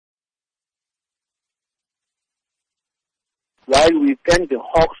While we thank the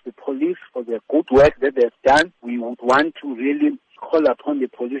Hawks, the police, for the good work that they've done, we would want to really call upon the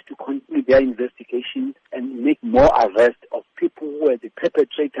police to continue their investigation and make more arrests of people who are the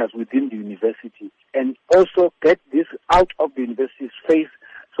perpetrators within the university, and also get this out of the university's face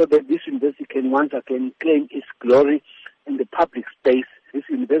so that this university can once again claim its glory in the public space. This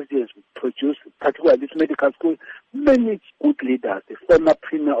university has produced, particularly this medical school, many good leaders. The former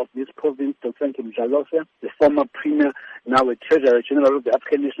premier of this province, Dr. Mjalose, the former premier, now a treasurer general of the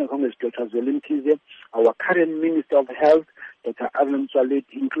African National Congress, Dr. Zweli, our current Minister of Health, Dr. Avram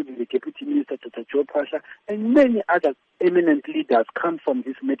Swaleti, including the Deputy Minister, Dr. Joe Pasha, and many other eminent leaders come from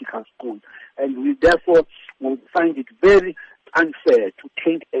this medical school. And we therefore will find it very unfair to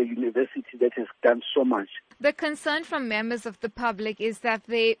taint a university that has done so much. The concern from members of the public is that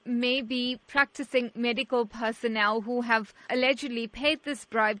they may be practicing medical personnel who have allegedly paid this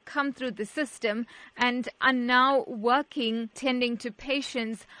bribe, come through the system, and are now working, tending to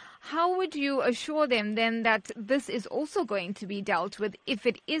patients. How would you assure them then that this is also going to be dealt with if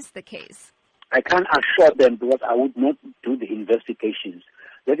it is the case? I can't assure them because I would not do the investigations.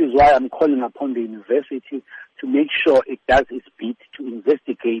 That is why I'm calling upon the university to make sure it does its bit to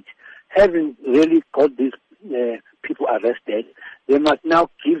investigate. Having really got these people arrested, they must now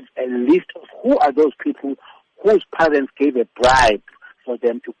give a list of who are those people whose parents gave a bribe for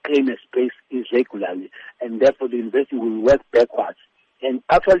them to claim a space irregularly, and therefore the university will work backwards and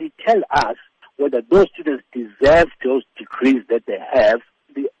actually tell us whether those students deserve those degrees that they have.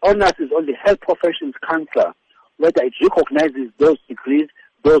 The onus is on the Health Professions Council, whether it recognizes those degrees,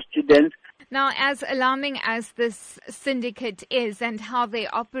 those students. Now, as alarming as this syndicate is and how they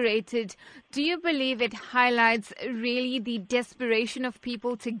operated, do you believe it highlights really the desperation of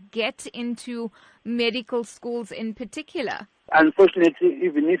people to get into medical schools in particular? Unfortunately,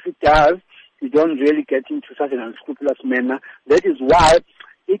 even if it does, we don't really get into such an unscrupulous manner. That is why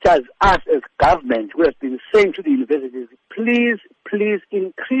it has us as government who has been saying to the universities, please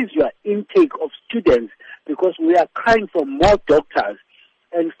increase your intake of students because we are crying for more doctors.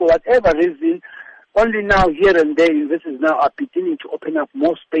 And for whatever reason, only now here and there, universities now are beginning to open up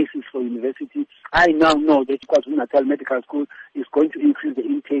more spaces for university. I now know that KwaZulu-Natal Medical School is going to increase the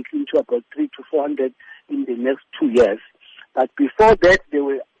intake into about 300 to 400 in the next 2 years. But before that, they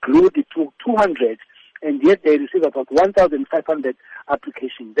were glued to 200, and yet they received about 1,500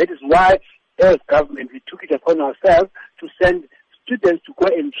 applications. That is why, as government, we took it upon ourselves to send students to go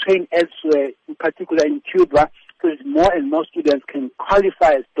and train elsewhere, in particular in Cuba, so that more and more students can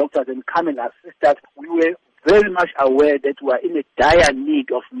qualify as doctors and come and assist us. We were very much aware that we are in a dire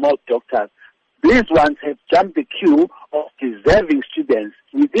need of more doctors. These ones have jumped the queue of deserving students.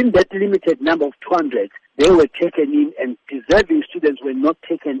 Within that limited number of 200, they were taken in, and deserving students were not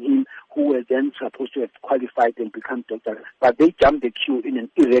taken in who were then supposed to have qualified and become doctors. But they jumped the queue in an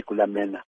irregular manner.